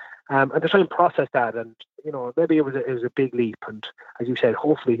 and to try and process that. And maybe it was a big leap, and as you said,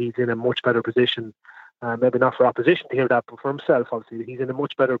 hopefully he's in a much better position, maybe not for opposition to hear that, but for himself, obviously he's in a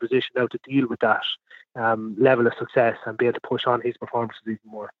much better position now to deal with that level of success and be able to push on his performances even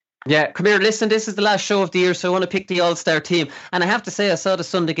more. Yeah, come here, listen, this is the last show of the year, so I want to pick the All-Star team. And I have to say, I saw the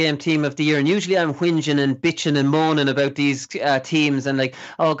Sunday game team of the year, and usually I'm whinging and bitching and moaning about these teams and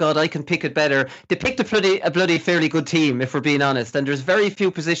oh God, I can pick it better. They picked a bloody fairly good team, if we're being honest, and there's very few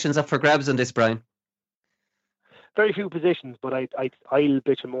positions up for grabs on this, Brian. Very few positions, but I'll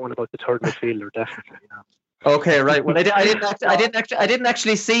bitch and moan about the third midfielder, definitely. Okay, right. Well, I didn't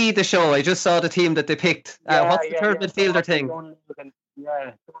actually see the show. I just saw the team that they picked. What's the third midfielder thing?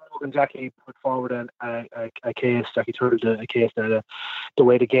 And Jackie put forward a case, Jackie Turtle, a case that the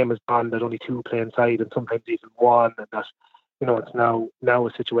way the game has gone, that only 2 play inside and sometimes even 1, and that it's now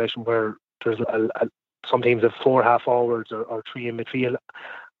a situation where there's some teams have 4 half forwards or 3 in midfield.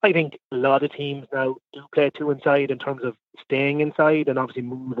 I think a lot of teams now do play 2 inside in terms of staying inside and obviously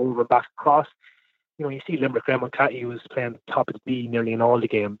move over and back across. You see Limerick, Graham Catty was playing top of the B nearly in all the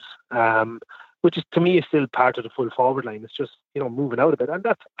games, which is, to me, is still part of the full forward line. It's just, moving out a bit. And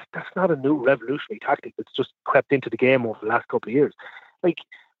that's not a new revolutionary tactic. It's just crept into the game over the last couple of years. I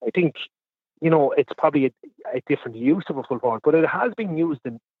think, it's probably a different use of a full forward, but it has been used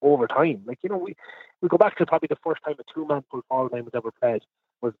over time. We go back to probably the first time a 2-man full forward line was ever played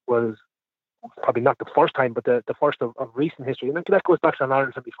was probably not the first time, but the first of recent history. And that goes back to an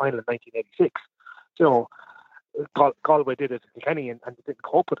Ireland semi-final in 1986. Galway did it to Kenny and didn't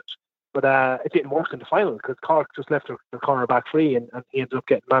cope with it. But it didn't work in the final because Cork just left the corner back free and he ended up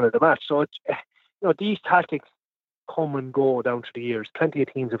getting man of the match. So it's, these tactics come and go down to the years. Plenty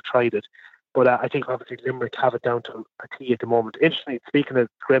of teams have tried it, but I think obviously Limerick have it down to a T at the moment. Interestingly, speaking of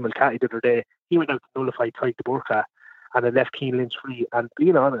Graham Mulcahy the other day, he went out to nullify Tyke de Burka and it left Keane Lynch free. And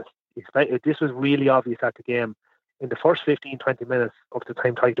being honest, this was really obvious at the game. In the first 15-20 minutes of the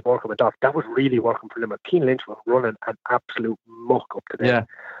time Tyke de Burka went off, that was really working for Limerick. Keane Lynch was running an absolute muck up to them.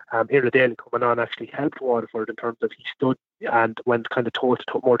 Yeah. Daly coming on actually helped Waterford in terms of he stood and went kind of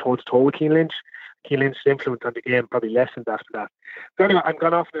more toe to toe with Keane Lynch. Keane Lynch's influence on the game probably lessened after that. So anyway, I'm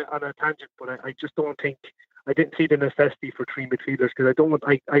gone off on a tangent, but I just don't think I didn't see the necessity for three midfielders because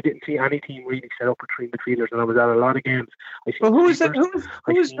I didn't see any team really set up with three midfielders, and I was at a lot of games. Well, who are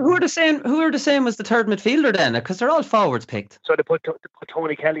the same as the third midfielder then? Because they're all forwards picked. So they put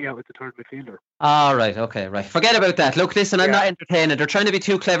Tony Kelly out as the third midfielder. Ah, right, okay, right. Forget about that. Look, listen, I'm not entertaining. They're trying to be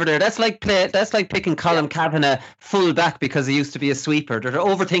too clever there. That's like picking Colm Kavanagh full back because he used to be a sweeper. They're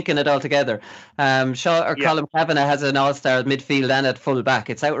overthinking it altogether. Colm Kavanagh has an all-star midfield and at full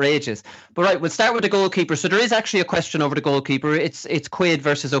back. It's outrageous. But right, we'll start with the goalkeeper. So there is actually a question over the goalkeeper. It's Quaid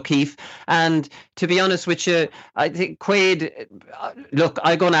versus O'Keefe. And to be honest with you, I think Quaid. Look,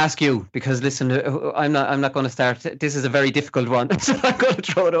 I'm going to ask you because listen, I'm not going to start. This is a very difficult one, so I'm going to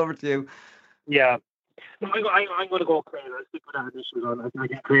throw it over to you. Yeah, no, I'm going to go Quaid. I'll stick with that initial one. I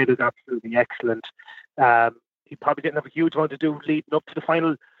think Quaid is absolutely excellent. He probably didn't have a huge amount to do leading up to the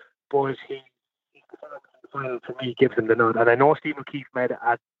final, but the final for me gives him the nod. And I know Stephen O'Keefe made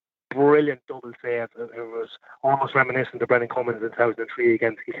a brilliant double save. It was almost reminiscent of Brendan Cummins in 2003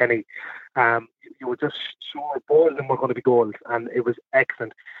 against Kilkenny. You were just sure both of them were going to be goals, and it was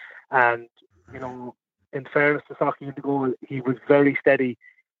excellent. And in fairness to Saki in the goal, he was very steady.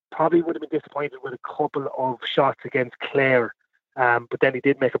 Probably would have been disappointed with a couple of shots against Clare, but then he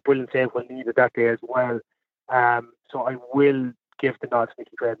did make a brilliant save when needed that day as well. So I will give the nod to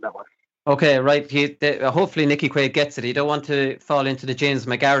Nicky Quaid in that one. Okay, right. Hopefully Nicky Quaid gets it. You don't want to fall into the James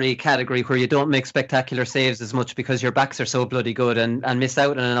McGarry category where you don't make spectacular saves as much because your backs are so bloody good and miss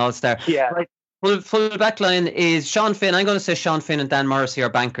out on an all-star. Yeah. Right. Full back line is Sean Finn. I'm going to say Sean Finn and Dan Morrissey are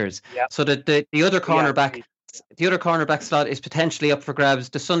bankers. Yeah. So that the other cornerback... The other cornerback slot is potentially up for grabs.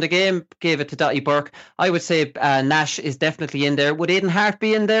 The Sunday game gave it to Dottie Burke. I would say Nash is definitely in there. Would Aidan Hart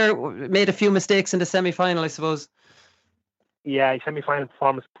be in there? Made a few mistakes in the semi-final, I suppose. Yeah, his semi-final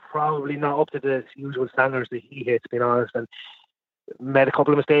performance probably not up to the usual standards that he hits, being honest, and made a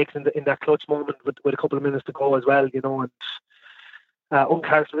couple of mistakes in that clutch moment with a couple of minutes to go as well, and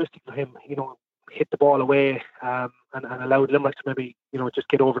uncharacteristic for him, hit the ball away and allowed Limerick to maybe, just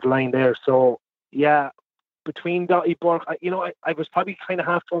get over the line there. So, yeah, between Dottie Burke, I was probably kind of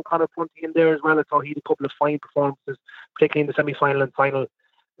half thrown Conor Prunty in there as well. I thought he had a couple of fine performances, particularly in the semi-final and final.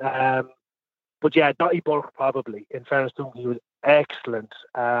 But yeah, Dottie Burke probably. In fairness to him, he was excellent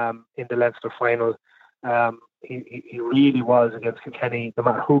in the Leinster final. He really was against Kilkenny. No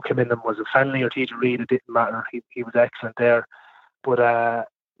matter who came in them, was it Fennelly or TJ Reid, it didn't matter. He was excellent there. But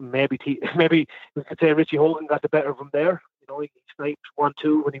maybe we could say Richie Hogan got the better of him there. He sniped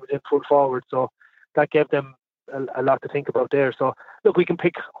 1-2 when he was in full forward. So that gave them a lot to think about there. So, look, we can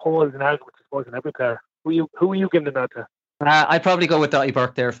pick holes and arguments, I suppose, in every player. Who are you giving the nod to? I'd probably go with Dottie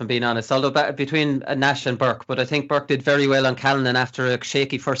Burke there, if I'm being honest, although between Nash and Burke. But I think Burke did very well on Callanan after a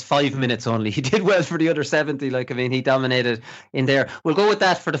shaky first 5 minutes only. He did well for the other 70. He dominated in there. We'll go with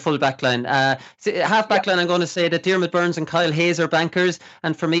that for the full back line. Half back line, I'm going to say that Diarmuid Burns and Kyle Hayes are bankers.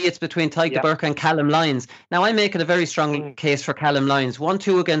 And for me, it's between Tyke de Burke and Callum Lyons. Now, I'm making a very strong case for Callum Lyons.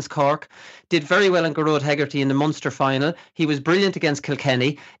 1-2 against Cork. Did very well in Garrod Hegarty in the Munster final. He was brilliant against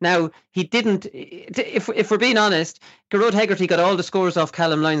Kilkenny. Now, he didn't, if we're being honest, Garrod Hegarty got all the scores off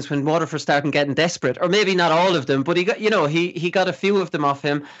Callum Lyons when Waterford started getting desperate, or maybe not all of them, but he got, he got a few of them off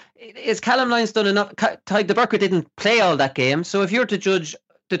him. Is Callum Lyons done enough? Tyke de Burke didn't play all that game, so if you're to judge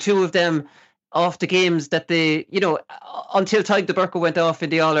the two of them off the games that they, until Tyke de Burke went off in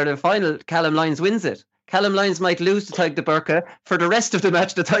the All-Ireland final, Callum Lyons wins it. Callum Lyons might lose to Tyke de Burke for the rest of the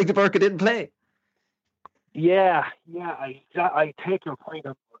match that Tyke de Burke didn't play. Yeah, I take your point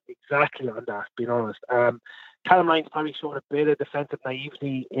exactly on that, being honest. Callum Lyons probably showed a bit of defensive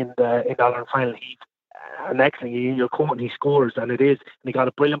naivety in the All-Ireland final. You're quoting, he scores, and it is, and he got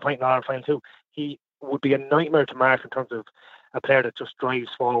a brilliant point in the All-Ireland final too. He would be a nightmare to mark in terms of a player that just drives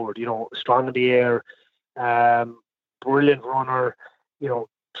forward, strong in the air, brilliant runner,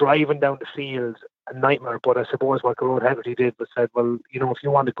 driving down the field, a nightmare. But I suppose what Garrod Hegarty did was said, well, if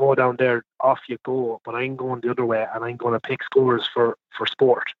you want to go down there, off you go, but I'm going the other way and I'm going to pick scores for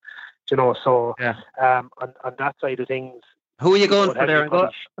sport. So yeah. On that side of things, who are you going for there?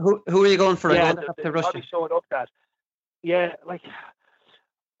 Who are you going for? Yeah, to Russia. Probably showing up that. Yeah, I'm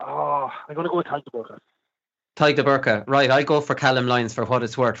going to go with Tyke de Burka. Right, I go for Callum Lyons for what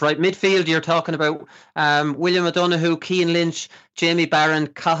it's worth. Right, midfield, you're talking about William O'Donoghue, Cian Lynch, Jamie Barron,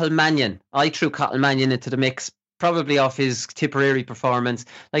 Cathal Mannion. I threw Cathal Mannion into the mix, probably off his Tipperary performance.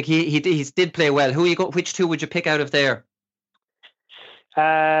 Like he did play well. Which two would you pick out of there?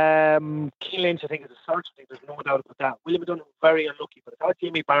 Cian Lynch, I think, is a certainty. There's no doubt about that. William O'Donoghue, very unlucky, but I thought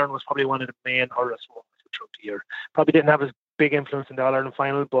Jamie Barron was probably one of the main hurlers throughout the year. Probably didn't have as big influence in the All-Ireland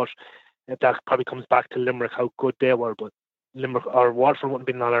final, but that probably comes back to Limerick, how good they were. But Limerick or Waterford wouldn't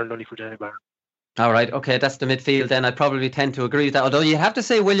have been All-Ireland only for Jamie Barron. All right, okay, that's the midfield then. I probably tend to agree with that. Although you have to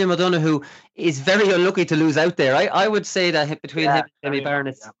say William O'Donoghue is very unlucky to lose out there. I would say that between him and Jamie Barron,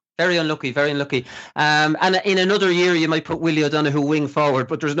 it's very unlucky, very unlucky. And in another year, you might put Willie O'Donoghue wing forward,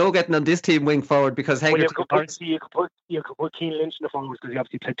 but there's no getting on this team wing forward because Hegarty... you could put Cian Lynch in the forwards because he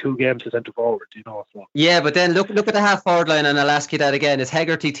obviously played 2 games as centre forward, So. Yeah, but then look at the half forward line, and I'll ask you that again. It's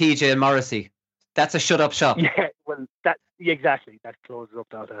Hegarty, TJ and Morrissey. That's a shut-up shop. Yeah, well, exactly. That closes up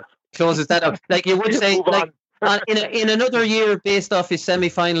that. Closes that up. Like you would say, in another year, based off his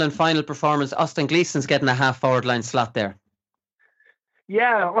semi-final and final performance, Austin Gleeson's getting a half forward line slot there.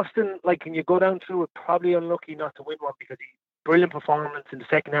 Yeah, Austin, when you go down through it, probably unlucky not to win one because he brilliant performance in the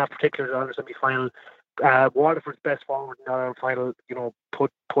second half, particularly on the semi-final. Waterford's best forward in the All-Ireland final,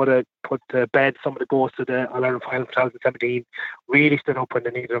 put to bed some of the ghosts of the All-Ireland final 2017. Really stood up when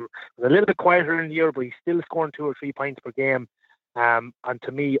they needed him. It was a little bit quieter in the year, but he's still scoring 2 or 3 points per game. And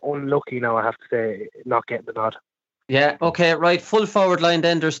to me, unlucky now, I have to say, not getting the nod. Yeah, okay, right. Full forward line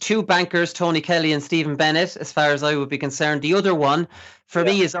then. There's 2 bankers, Tony Kelly and Stephen Bennett, as far as I would be concerned. The other one, for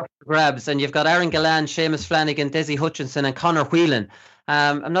me, is up for grabs. And you've got Aaron Gillan, Seamus Flanagan, Desi Hutchinson and Conor Whelan.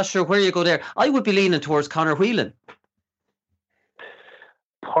 I'm not sure where you go there. I would be leaning towards Conor Whelan.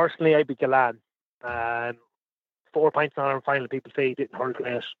 Personally, I'd be Gillan. 4 points in our final, people say he didn't hurl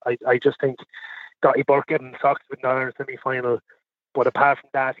great. I just think Dottie Burke getting socks with another semi-final. But apart from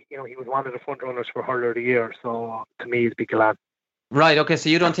that, he was one of the front runners for hurler of the year. So to me, it'd be Gillan. Right, okay, so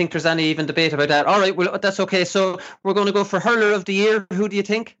you don't think there's any even debate about that. All right, well, that's okay. So we're going to go for hurler of the year. Who do you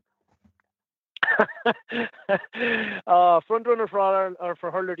think? Front runner for Ireland or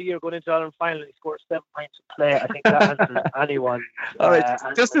for hurler of the year going into Ireland final, he scored 7 points in play. I think that answers anyone. All right,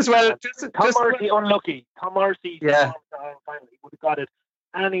 just as well. Tom Morrissey, unlucky. Tom Morrissey, yeah, final, he would have got it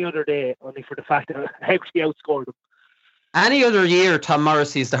any other day, only for the fact that Hegarty outscored him. Any other year, Tom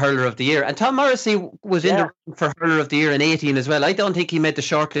Morrissey is the hurler of the year, and Tom Morrissey was in the running for hurler of the year in 18 as well. I don't think he made the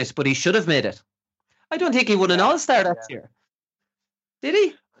shortlist, but he should have made it. I don't think he won an All-Star that year. Did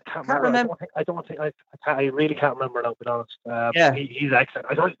he? I can't remember. I really can't remember now, to be honest. He's excellent.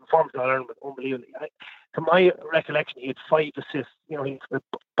 I thought his performance in Ireland was unbelievable. To my recollection, he had 5 assists. He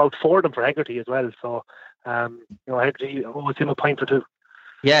about 4 of them for Hegarty as well. So, Hegarty owes him a point or 2.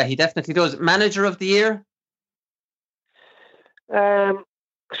 Yeah, he definitely does. Manager of the year?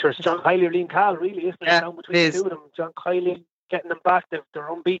 Sure, it's John Kiley or Liam Cahill, really, isn't it? Yeah, down between the 2 of them. John Kiley getting them back. They're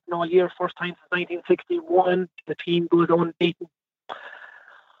unbeaten all year, first time since 1961. The team goes unbeaten.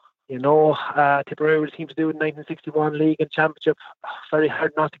 Tipperary were the team to do it in 1961 league and championship. Very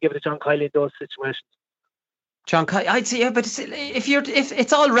hard not to give it to John Kiley in those situations. John Kiley, I'd say, but if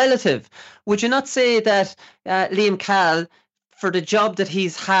it's all relative, would you not say that Liam Cahill, for the job that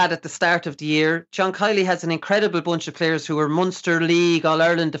he's had at the start of the year, John Kiley has an incredible bunch of players who are Munster League,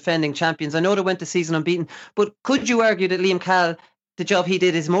 All-Ireland defending champions. I know they went the season unbeaten, but could you argue that Liam Cahill, the job he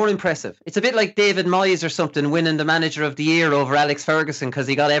did is more impressive? It's a bit like David Moyes or something winning the manager of the year over Alex Ferguson because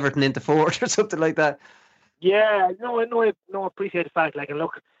he got Everton into 4th or something like that. Yeah, I appreciate the fact.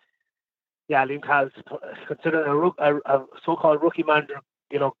 Liam Cahill's considered a so-called rookie manager.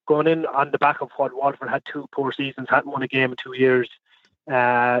 Going in on the back of what Waterford had 2 poor seasons, hadn't won a game in 2 years.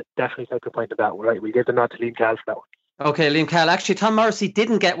 Definitely take the point of that one. Right, we give the nod to Liam Cahill for that one. Okay, Liam Cahill. Actually, Tom Morrissey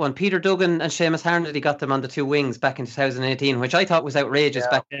didn't get one. Peter Duggan and Seamus Harnedy got them on the 2 wings back in 2018, which I thought was outrageous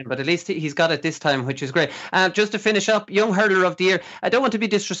back then, but at least he's got it this time, which is great. Just to finish up, Young Hurler of the Year. I don't want to be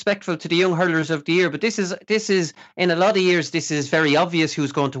disrespectful to the Young Hurlers of the Year, but this is in a lot of years, this is very obvious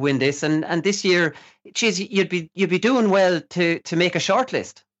who's going to win this. And this year, geez, you'd be doing well to make a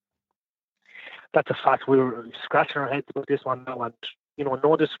shortlist. That's a fact. We were scratching our heads about this one now, and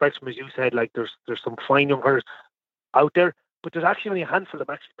no disrespect from, as you said, there's some fine young hurlers out there, but there's actually only a handful of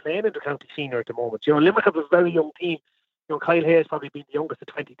them actually playing in the county senior at the moment. Limerick have a very young team. Kyle Hayes probably been the youngest at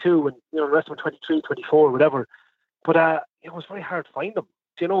 22, and the rest of them 23, 24, whatever. But it was very hard to find them.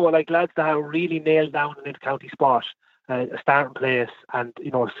 Lads that have really nailed down an inter-county spot. a starting place, and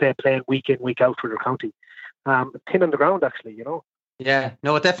say playing week in, week out for their county. Thin on the ground, actually, Yeah,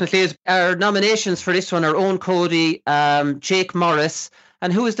 no, it definitely is. Our nominations for this one are Owen Cody, Jake Morris,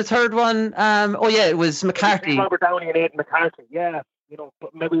 and who was the third one? It was McCarthy. Robert Downey and Aidan McCarthy, yeah.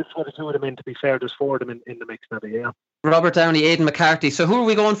 But maybe we'll put the two of them in, to be fair. There's four of them in the mix, maybe, yeah. Robert Downey, Aidan McCarthy. So who are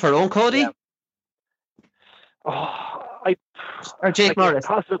we going for? Owen Cody? Yeah. Or Jake Morris?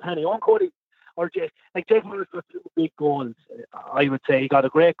 Possible penny. Owen Cody or Jake. Jake Morris got two big goals, I would say. He got a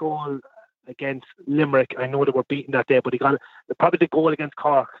great goal against Limerick. I know they were beaten that day, but he got probably the goal against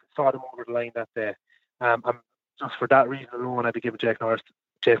Cork saw them over the line that day. And just for that reason alone, I'd be giving Jake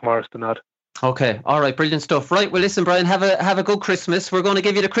Morris the nod. Okay, all right, brilliant stuff. Right, well, listen, Brian, have a good Christmas. We're going to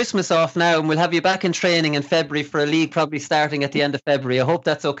give you the Christmas off now, and we'll have you back in training in February for a league probably starting at the end of February. I hope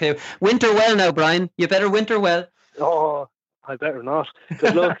that's okay. Winter well now, Brian. You better winter well. Oh, I better not.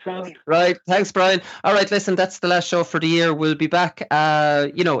 Good luck, Sam. Right, thanks, Brian. All right, listen, that's the last show for the year. We'll be back, in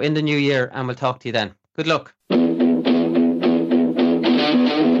the new year, and we'll talk to you then. Good luck.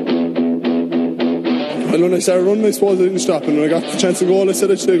 And when I started running, I suppose I didn't stop, and when I got the chance to go, I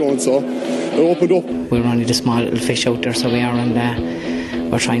said I should go, and so I opened up. We're only the small little fish out there, so we are, and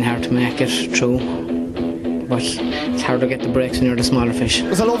we're trying hard to make it through. But it's hard to get the breaks when you're the smaller fish.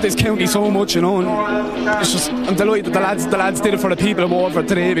 Because I love this county so much, and it's just, I'm delighted that the lads did it for the people of Waterford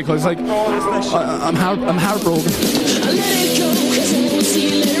today, because I'm heartbroken. I let it go, 'cause I won't see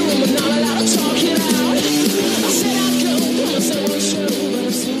you later when we're not allowed to talk.